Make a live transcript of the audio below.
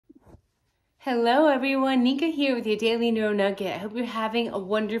Hello everyone, Nika here with your Daily Neuro Nugget. I hope you're having a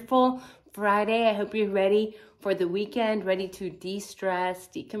wonderful Friday. I hope you're ready for the weekend, ready to de-stress,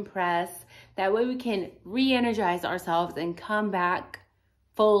 decompress. That way we can re-energize ourselves and come back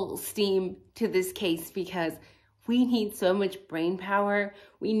full steam to this case because we need so much brain power.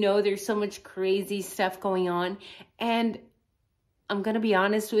 We know there's so much crazy stuff going on. And I'm going to be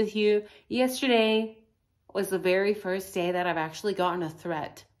honest with you, yesterday was the very first day that I've actually gotten a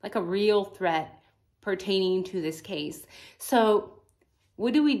threat, like a real threat pertaining to this case. So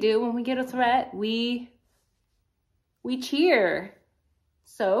what do we do when we get a threat? We cheer.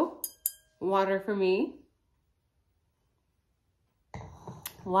 So water for me.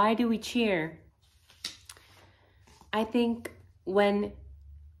 Why do we cheer? I think when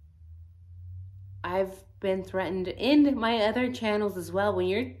I've been threatened in my other channels as well, when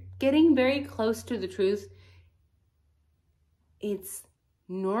you're getting very close to the truth, it's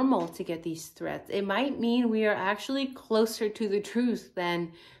normal to get these threats. It might mean we are actually closer to the truth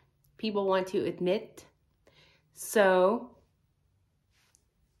than people want to admit. So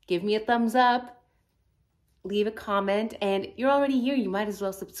give me a thumbs up, leave a comment, and you're already here. You might as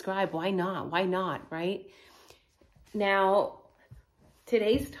well subscribe. Why not? Why not, right? Now,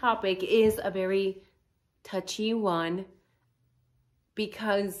 today's topic is a very touchy one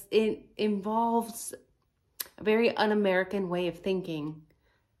because it involves a very un-American way of thinking.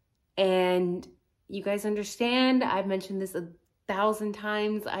 And you guys understand, I've mentioned this 1,000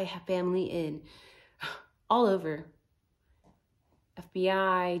 times. I have family in all over.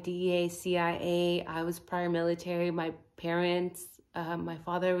 FBI, DEA, CIA. I was prior military. My parents, my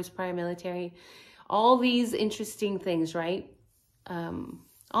father was prior military. All these interesting things, right?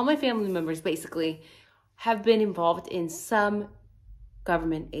 All my family members basically have been involved in some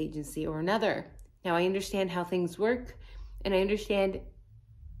government agency or another. Now, I understand how things work, and I understand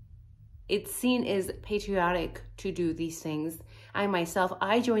it's seen as patriotic to do these things.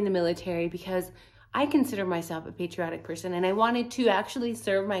 I joined the military because I consider myself a patriotic person, and I wanted to actually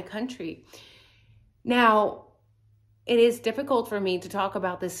serve my country. Now, it is difficult for me to talk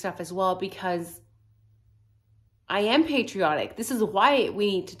about this stuff as well because I am patriotic. This is why we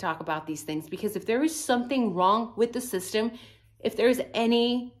need to talk about these things, because if there is something wrong with the system, if there's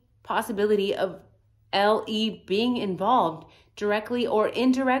any possibility of LE being involved directly or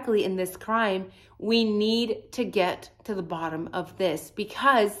indirectly in this crime, we need to get to the bottom of this,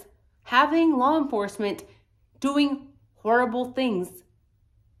 because having law enforcement doing horrible things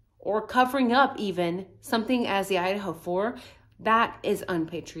or covering up even something as the IDAH04, that is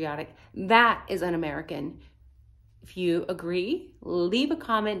unpatriotic. That is un-American. If you agree, leave a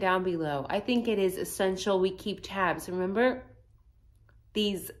comment down below. I think it is essential we keep tabs. Remember,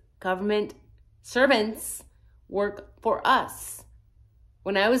 these government servants work for us.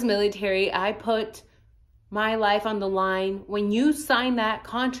 When I was military, I put my life on the line. When you sign that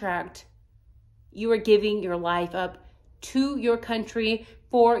contract, you are giving your life up to your country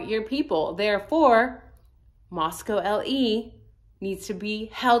for your people. Therefore, Moscow LE needs to be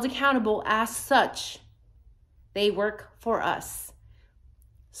held accountable as such. They work for us.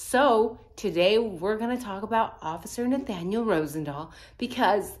 So today we're going to talk about Officer Nathaniel Rosendahl,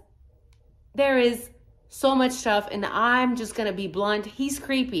 because there is so much stuff, and I'm just going to be blunt. He's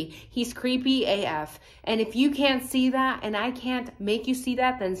creepy. He's creepy AF. And if you can't see that and I can't make you see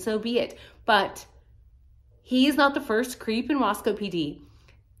that, then so be it. But he is not the first creep in Moscow PD.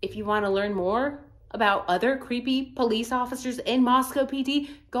 If you want to learn more about other creepy police officers in Moscow PD,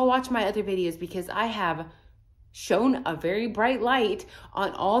 go watch my other videos, because I have shown a very bright light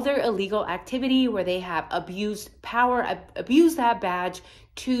on all their illegal activity where they have abused power, abused that badge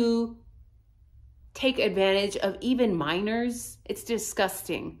to take advantage of even minors. It's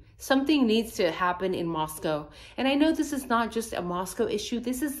disgusting. Something needs to happen in Moscow. And I know this is not just a Moscow issue.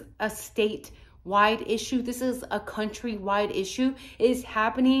 This is a state-wide issue. This is a country-wide issue. It is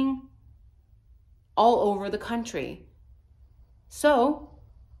happening all over the country. So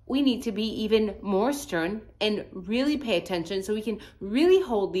we need to be even more stern and really pay attention so we can really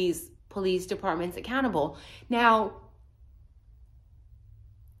hold these police departments accountable. Now,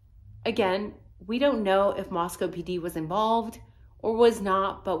 again, we don't know if Moscow PD was involved or was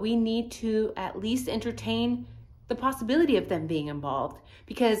not, but we need to at least entertain the possibility of them being involved,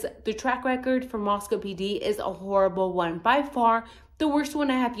 because the track record for Moscow PD is a horrible one. By far, the worst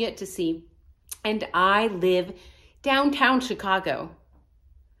one I have yet to see. And I live downtown Chicago.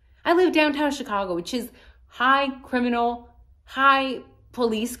 I live downtown Chicago, which is high criminal, high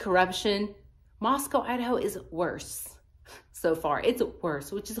police corruption. Moscow, Idaho is worse. So far, it's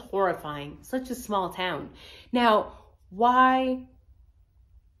worse, which is horrifying. Such a small town. Now, why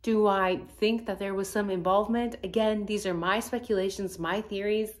Do I think that there was some involvement? Again, these are my speculations, my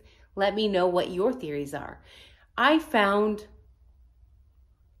theories. Let me know what your theories are. I found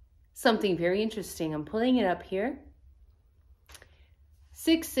something very interesting. I'm pulling it up here.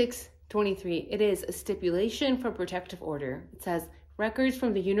 6623. It is a stipulation for protective order. It says, records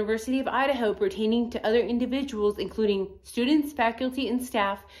from the University of Idaho pertaining to other individuals, including students, faculty, and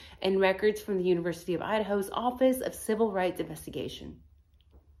staff, and records from the University of Idaho's Office of Civil Rights Investigation,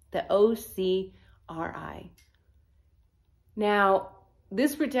 the OCRI. Now,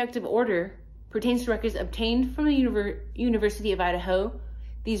 this protective order pertains to records obtained from the University of Idaho.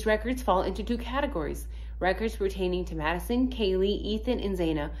 These records fall into two categories: records pertaining to Madison, Kaylee, Ethan, and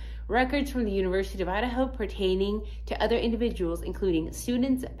Zaina, records from the University of Idaho pertaining to other individuals, including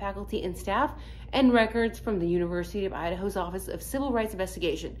students, faculty, and staff, and records from the University of Idaho's Office of Civil Rights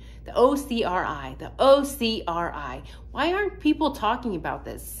Investigation, the OCRI, the OCRI. Why aren't people talking about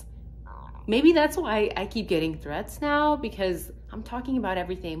this? Maybe that's why I keep getting threats now, because I'm talking about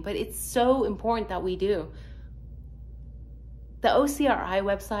everything, but it's so important that we do. The OCRI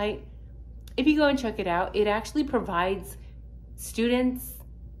website, if you go and check it out, it actually provides students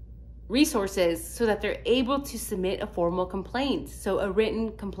resources so that they're able to submit a formal complaint, so a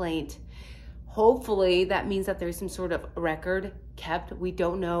written complaint. Hopefully that means that there's some sort of record kept. We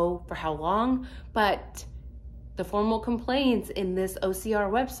don't know for how long, but the formal complaints in this OCR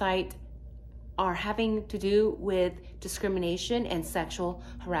website are having to do with discrimination and sexual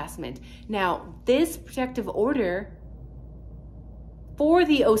harassment. Now, this protective order for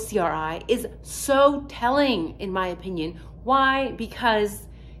the OCRI is so telling, in my opinion. Why? Because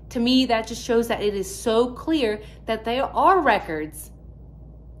to me, that just shows that it is so clear that there are records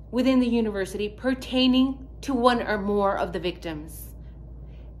within the university pertaining to one or more of the victims.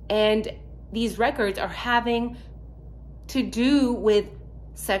 And these records are having to do with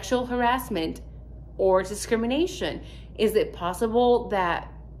sexual harassment or discrimination. Is it possible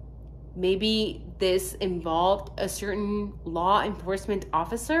that maybe this involved a certain law enforcement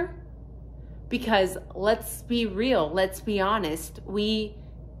officer? Because let's be real, let's be honest. We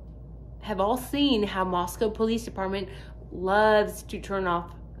have all seen how Moscow Police Department loves to turn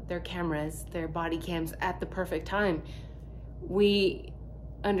off their cameras, their body cams at the perfect time. We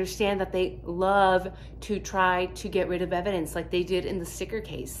understand that they love to try to get rid of evidence like they did in the sticker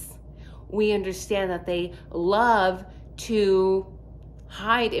case. We understand that they love to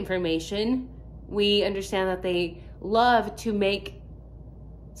hide information. We understand that they love to make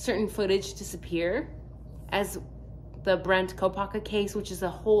certain footage disappear, as the Brent Kopaka case, which is a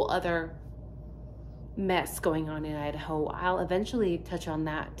whole other mess going on in Idaho. I'll eventually touch on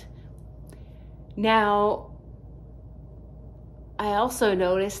that. Now, I also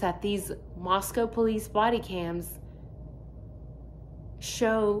noticed that these Moscow police body cams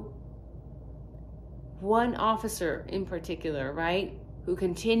show one officer in particular, right, who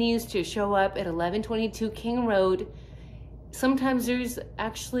continues to show up at 1122 King Road. Sometimes there's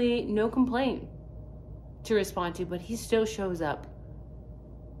actually no complaint to respond to, but he still shows up.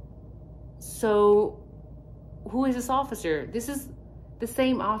 So who is this officer? This is the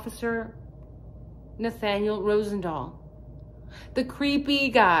same officer, Nathaniel Rosendahl, the creepy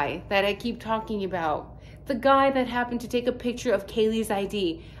guy that I keep talking about, the guy that happened to take a picture of Kaylee's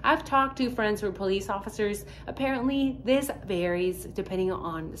ID. I've talked to friends who are police officers. Apparently this varies depending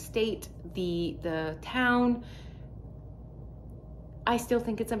on the state, the town. I still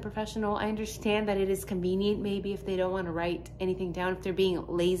think it's unprofessional. I understand that it is convenient maybe if they don't want to write anything down, if they're being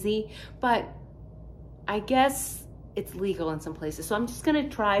lazy, but I guess it's legal in some places. So I'm just going to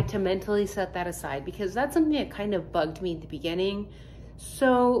try to mentally set that aside, because that's something that kind of bugged me at the beginning.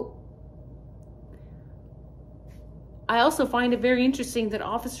 So I also find it very interesting that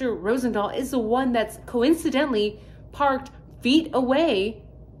Officer Rosendahl is the one that's coincidentally parked feet away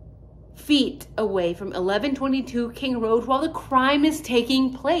from 1122 King Road while the crime is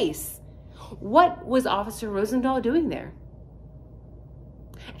taking place. What was Officer Rosendahl doing there?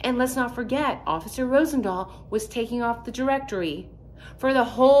 And let's not forget, Officer Rosendahl was taking off the directory for the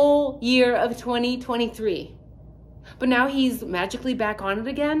whole year of 2023. But now he's magically back on it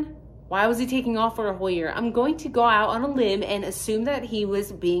again? Why was he taking off for a whole year? I'm going to go out on a limb and assume that he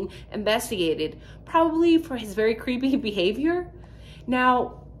was being investigated, probably for his very creepy behavior.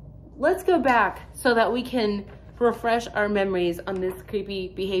 Now, let's go back so that we can refresh our memories on this creepy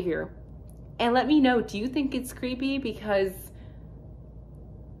behavior. And let me know, do you think it's creepy? Because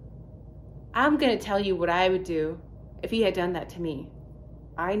I'm going to tell you what I would do if he had done that to me.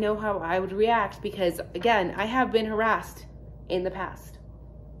 I know how I would react because, again, I have been harassed in the past.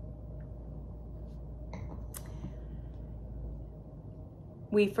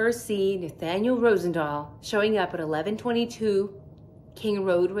 we first see Nathaniel Rosendahl showing up at 1122 King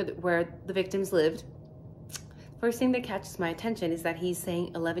Road where the victims lived. First thing that catches my attention is that he's saying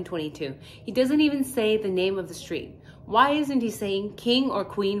 1122. He doesn't even say the name of the street. Why isn't he saying King or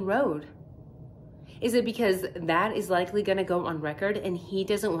Queen Road? Is it because that is likely going to go on record and he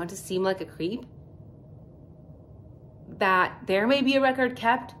doesn't want to seem like a creep? That there may be a record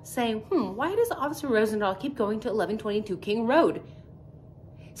kept saying, why does Officer Rosendahl keep going to 1122 King Road?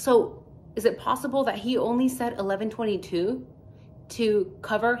 So is it possible that he only said 1122 to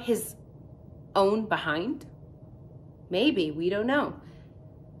cover his own behind? Maybe, we don't know.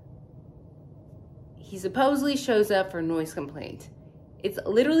 He supposedly shows up for a noise complaint. It's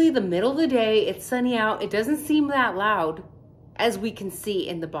literally the middle of the day, it's sunny out, it doesn't seem that loud, as we can see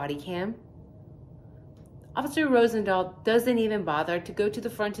in the body cam. Officer Rosendahl doesn't even bother to go to the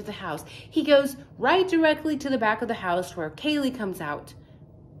front of the house. He goes right directly to the back of the house where Kaylee comes out.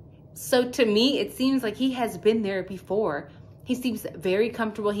 So to me, it seems like he has been there before. He seems very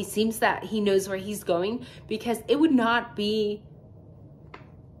comfortable. He seems that he knows where he's going, because it would not be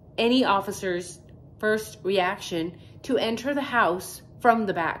any officer's first reaction to enter the house from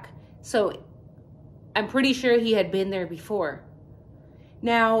the back. So I'm pretty sure he had been there before.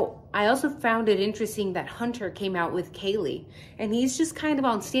 Now, I also found it interesting that Hunter came out with Kaylee, and he's just kind of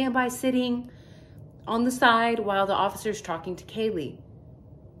on standby, sitting on the side while the officer's talking to Kaylee.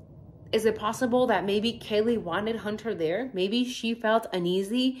 Is it possible that maybe Kaylee wanted Hunter there? Maybe she felt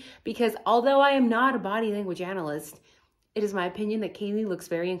uneasy, because although I am not a body language analyst, it is my opinion that Kaylee looks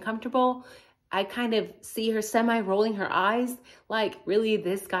very uncomfortable. I kind of see her semi-rolling her eyes, like, really,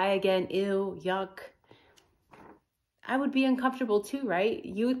 this guy again, ew, yuck. I would be uncomfortable too, right?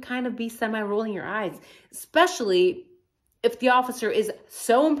 You would kind of be semi-rolling your eyes, especially if the officer is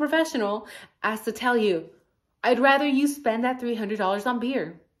so unprofessional as to tell you, I'd rather you spend that $300 on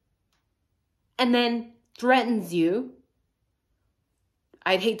beer, and then threatens you,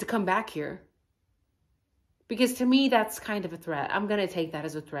 I'd hate to come back here. Because to me, that's kind of a threat. I'm going to take that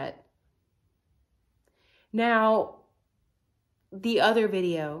as a threat. Now, the other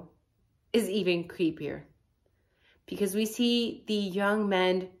video is even creepier, because we see the young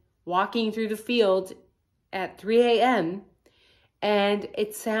men walking through the field at 3 a.m. and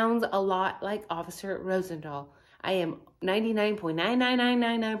it sounds a lot like Officer Rosendahl. I am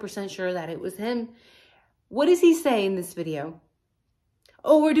 99.99999% sure that it was him. What does he say in this video?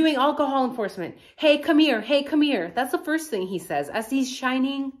 Oh, we're doing alcohol enforcement. Hey, come here. Hey, come here. That's the first thing he says as he's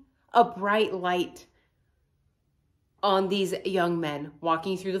shining a bright light on these young men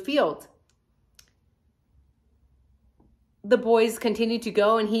walking through the field. The boys continue to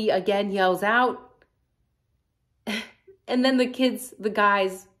go, and he again yells out. And then the kids, the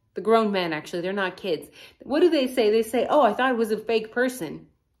guys, the grown men, actually, they're not kids. What do they say? They say, oh, I thought it was a fake person.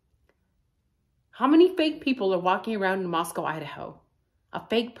 How many fake people are walking around in Moscow, Idaho? A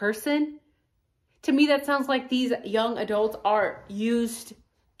fake person? To me, that sounds like these young adults are used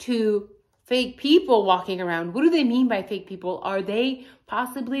to fake people walking around. What do they mean by fake people? Are they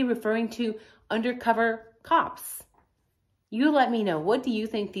possibly referring to undercover cops? You let me know. What do you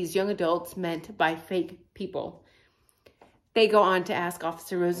think these young adults meant by fake people? They go on to ask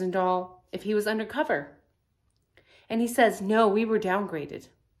Officer Rosendahl if he was undercover. And he says, no, we were downgraded.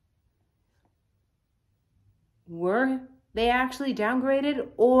 Were they actually downgraded,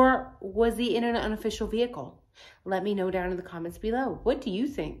 or was he in an unofficial vehicle? Let me know down in the comments below. What do you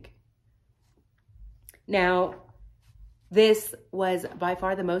think? Now, this was by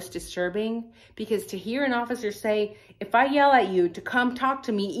far the most disturbing, because to hear an officer say, if I yell at you to come talk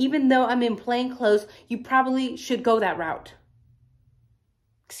to me, even though I'm in plain clothes, you probably should go that route.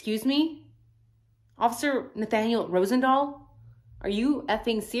 Excuse me? Officer Nathaniel Rosendahl? Are you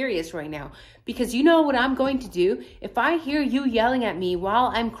effing serious right now? Because you know what I'm going to do? If I hear you yelling at me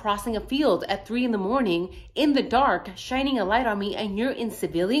while I'm crossing a field at 3 in the morning, in the dark, shining a light on me, and you're in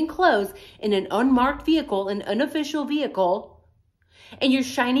civilian clothes, in an unmarked vehicle, an unofficial vehicle, and you're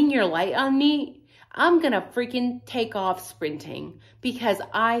shining your light on me, I'm gonna freaking take off sprinting, because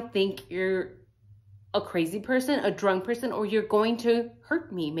I think you're a crazy person, a drunk person, or you're going to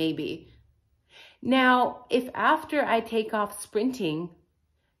hurt me, maybe. Now, if after I take off sprinting,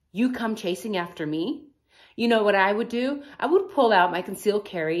 you come chasing after me, you know what I would do? I would pull out my concealed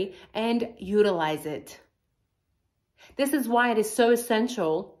carry and utilize it. This is why it is so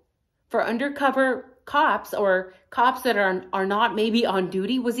essential for undercover cops, or cops that are not maybe on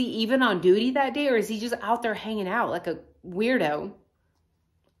duty. Was he even on duty that day, or is he just out there hanging out like a weirdo?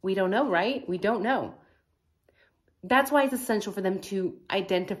 We don't know, right? We don't know. That's why it's essential for them to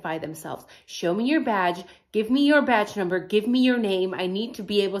identify themselves. Show me your badge. Give me your badge number. Give me your name. I need to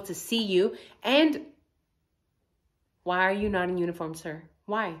be able to see you. And why are you not in uniform, sir?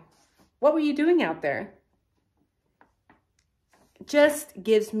 Why? What were you doing out there? Just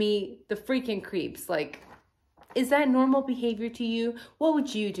gives me the freaking creeps. Like, is that normal behavior to you? What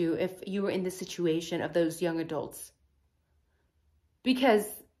would you do if you were in the situation of those young adults? Because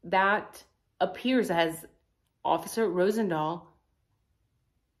that appears as Officer Rosendahl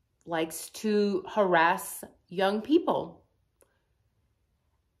likes to harass young people.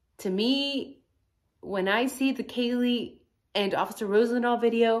 To me, when I see the Kaylee and Officer Rosendahl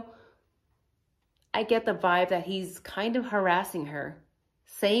video, I get the vibe that he's kind of harassing her.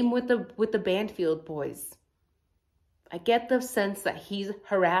 Same with the Banfield boys. I get the sense that he's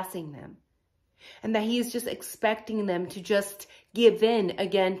harassing them and that he's just expecting them to just give in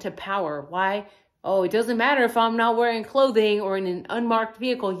again to power. Why? Oh, it doesn't matter if I'm not wearing clothing or in an unmarked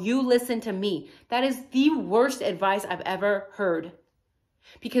vehicle. You listen to me. That is the worst advice I've ever heard.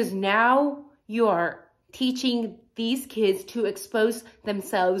 Because now you are teaching these kids to expose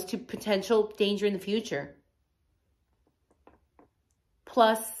themselves to potential danger in the future.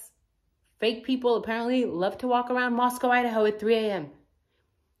 Plus, fake people apparently love to walk around Moscow, Idaho at 3 a.m.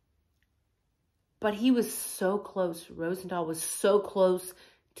 But he was so close. Rosendahl was so close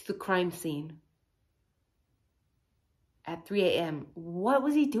to the crime scene at 3 a.m. What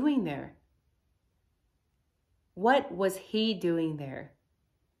was he doing there? What was he doing there?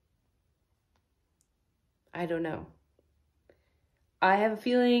 I don't know. I have a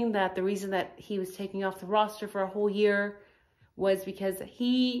feeling that the reason that he was taking off the roster for a whole year was because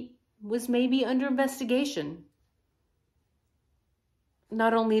he was maybe under investigation.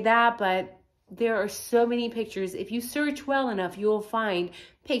 Not only that, but there are so many pictures. If you search well enough, you will find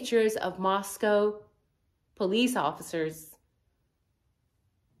pictures of Moscow police officers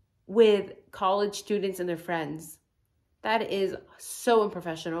with college students and their friends. That is so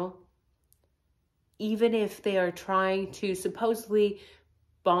unprofessional. Even if they are trying to supposedly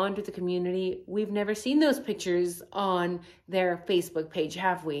bond with the community, we've never seen those pictures on their Facebook page,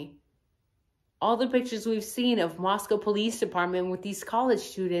 have we? All the pictures we've seen of Moscow Police Department with these college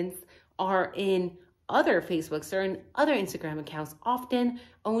students are in other Facebooks or in other Instagram accounts, often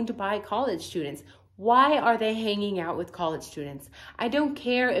owned by college students. Why are they hanging out with college students? I don't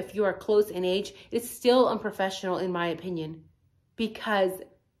care if you are close in age. It's still unprofessional in my opinion, because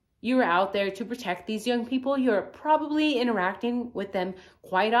you're out there to protect these young people. You're probably interacting with them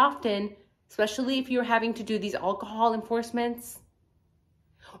quite often, especially if you're having to do these alcohol enforcements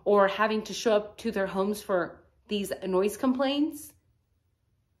or having to show up to their homes for these noise complaints.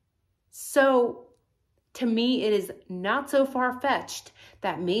 So to me, it is not so far-fetched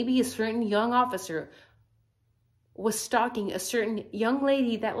that maybe a certain young officer was stalking a certain young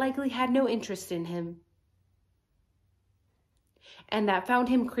lady that likely had no interest in him, and that found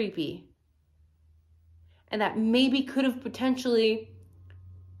him creepy, and that maybe could have potentially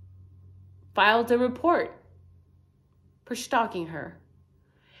filed a report for stalking her,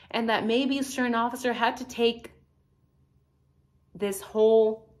 and that maybe a certain officer had to take this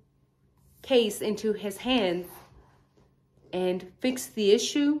whole case into his hands and fix the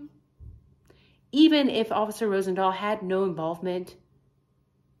issue, even if Officer Rosendahl had no involvement,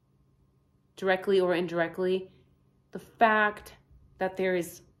 directly or indirectly. The fact that there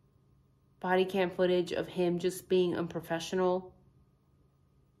is body cam footage of him just being unprofessional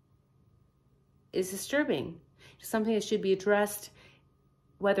is disturbing. It's something that should be addressed,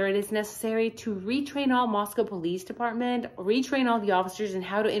 whether it is necessary to retrain all Moscow Police Department, retrain all the officers in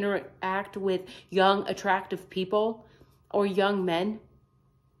how to interact with young, attractive people or young men,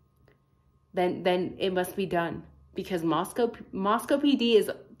 then it must be done. Because Moscow PD is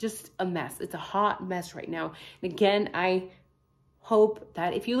just a mess. It's a hot mess right now. And again, I hope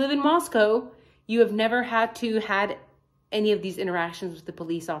that if you live in Moscow, you have never had any of these interactions with the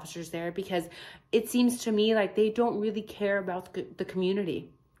police officers there, because it seems to me like they don't really care about the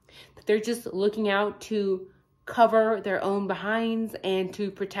community. They're just looking out to cover their own behinds and to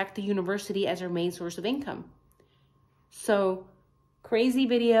protect the university as their main source of income. So, crazy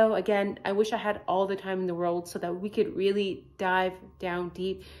video. Again, I wish I had all the time in the world so that we could really dive down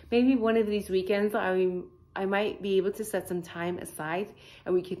deep. Maybe one of these weekends, I might be able to set some time aside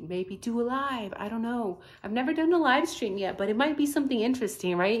and we could maybe do a live. I don't know. I've never done a live stream yet, but it might be something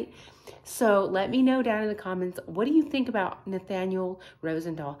interesting, right? So let me know down in the comments, what do you think about Nathaniel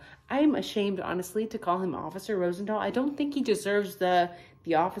Rosendahl? I'm ashamed, honestly, to call him Officer Rosendahl. I don't think he deserves the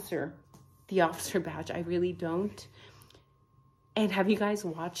officer badge. I really don't. And have you guys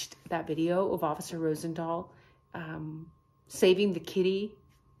watched that video of Officer Rosendahl saving the kitty.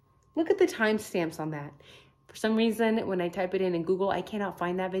 Look at the timestamps on that. For some reason, when I type it in Google, I cannot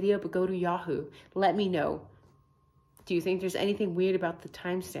find that video, but go to Yahoo. Let me know. Do you think there's anything weird about the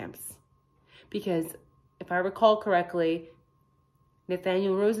timestamps? Because if I recall correctly,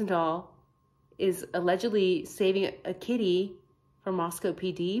 Nathaniel Rosendahl is allegedly saving a kitty for Moscow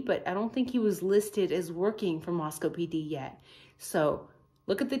PD, but I don't think he was listed as working for Moscow PD yet. So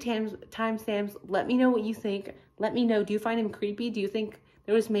look at the timestamps. Let me know what you think. Let me know, do you find him creepy? Do you think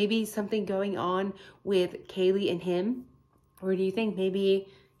there was maybe something going on with Kaylee and him? Or do you think maybe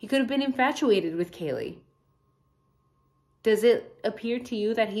he could have been infatuated with Kaylee? Does it appear to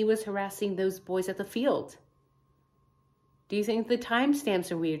you that he was harassing those boys at the field? Do you think the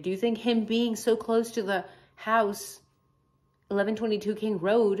timestamps are weird? Do you think him being so close to the house, 1122 King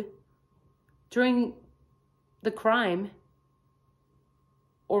Road, during the crime,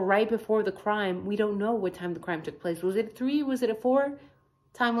 or right before the crime, we don't know what time the crime took place. Was it at 3? Was it at 4?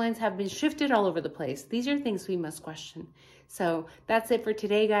 Timelines have been shifted all over the place. These are things we must question. So that's it for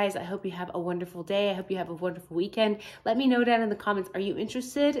today, guys. I hope you have a wonderful day. I hope you have a wonderful weekend. Let me know down in the comments, are you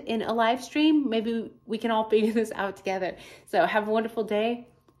interested in a live stream? Maybe we can all figure this out together. So have a wonderful day.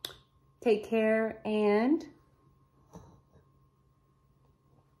 Take care, and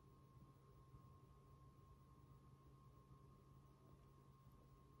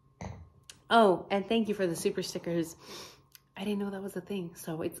oh, and thank you for the super stickers. I didn't know that was a thing,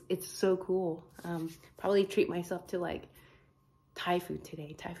 so it's so cool. Probably treat myself to like Thai food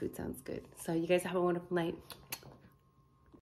today. Thai food sounds good. So you guys have a wonderful night.